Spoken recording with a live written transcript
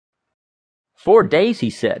4 days, he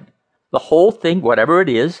said. The whole thing, whatever it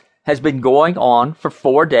is, has been going on for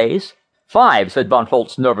 4 days? 5, said von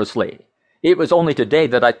Holtz nervously. It was only today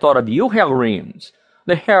that I thought of you, Herr Reams.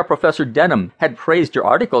 The Herr Professor Denham had praised your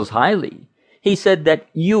articles highly. He said that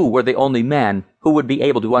you were the only man who would be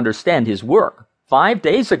able to understand his work 5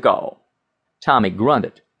 days ago. Tommy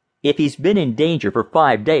grunted. If he's been in danger for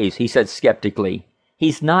 5 days, he said skeptically,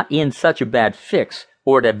 he's not in such a bad fix,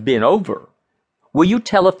 or it'd have been over. Will you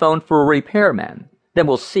telephone for a repairman? Then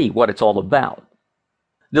we'll see what it's all about.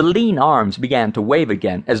 The lean arms began to wave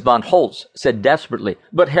again as von Holtz said desperately,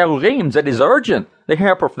 But Herr Reams, it is urgent. The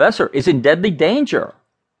Herr Professor is in deadly danger.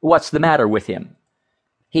 What's the matter with him?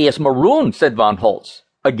 He is marooned, said von Holtz.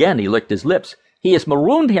 Again he licked his lips. He is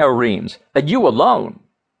marooned, Herr Reams, and you alone.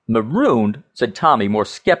 Marooned, said Tommy more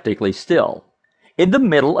skeptically still. In the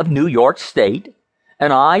middle of New York State?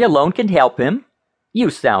 And I alone can help him? You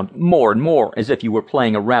sound more and more as if you were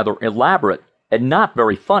playing a rather elaborate and not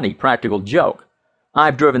very funny practical joke.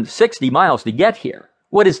 I've driven 60 miles to get here.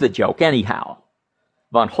 What is the joke, anyhow?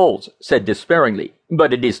 Von Holtz said despairingly,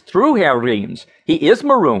 But it is true, Herr Reams. He is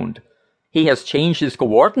marooned. He has changed his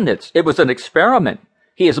coordinates. It was an experiment.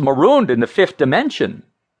 He is marooned in the 5th dimension.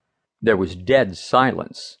 There was dead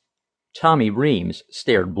silence. Tommy Reams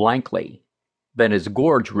stared blankly. Then his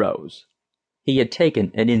gorge rose. He had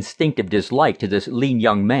taken an instinctive dislike to this lean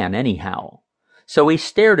young man anyhow. So he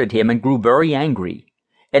stared at him and grew very angry,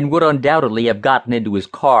 and would undoubtedly have gotten into his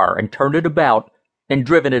car and turned it about and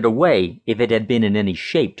driven it away if it had been in any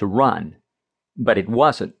shape to run. But it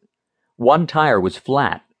wasn't. One tire was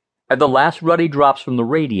flat, and the last ruddy drops from the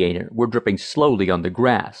radiator were dripping slowly on the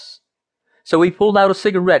grass. So he pulled out a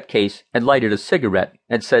cigarette case and lighted a cigarette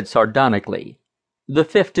and said sardonically, The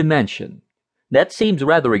 5th dimension. That seems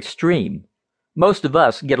rather extreme. Most of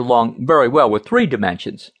us get along very well with 3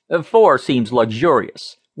 dimensions. 4 seems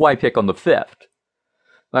luxurious. Why pick on the 5th?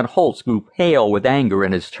 Von Holtz grew pale with anger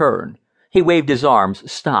in his turn. He waved his arms,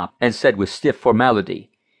 stopped, and said with stiff formality,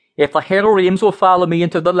 If the Herr Reams will follow me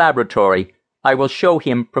into the laboratory, I will show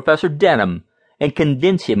him Professor Denham and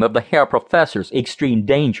convince him of the Herr Professor's extreme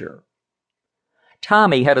danger.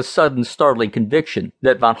 Tommy had a sudden startling conviction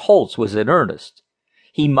that von Holtz was in earnest.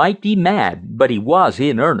 He might be mad, but he was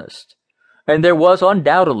in earnest. And there was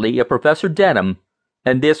undoubtedly a Professor Denham,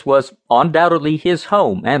 and this was undoubtedly his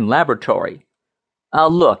home and laboratory.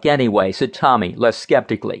 I'll look anyway, said Tommy, less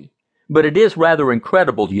skeptically. But it is rather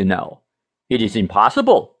incredible, you know. It is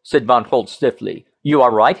impossible, said von Holtz stiffly. You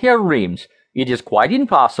are right, Herr Reams. It is quite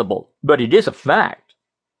impossible, but it is a fact.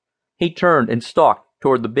 He turned and stalked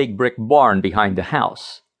toward the big brick barn behind the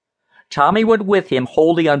house. Tommy went with him,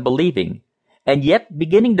 wholly unbelieving, and yet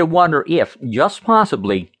beginning to wonder if, just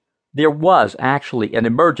possibly, there was actually an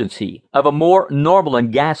emergency of a more normal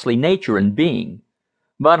and ghastly nature in being.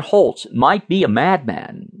 Von Holtz might be a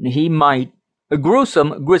madman. He might...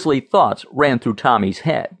 Gruesome, grisly thoughts ran through Tommy's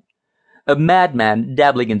head. A madman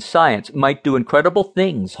dabbling in science might do incredible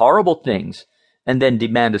things, horrible things, and then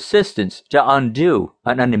demand assistance to undo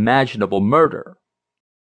an unimaginable murder.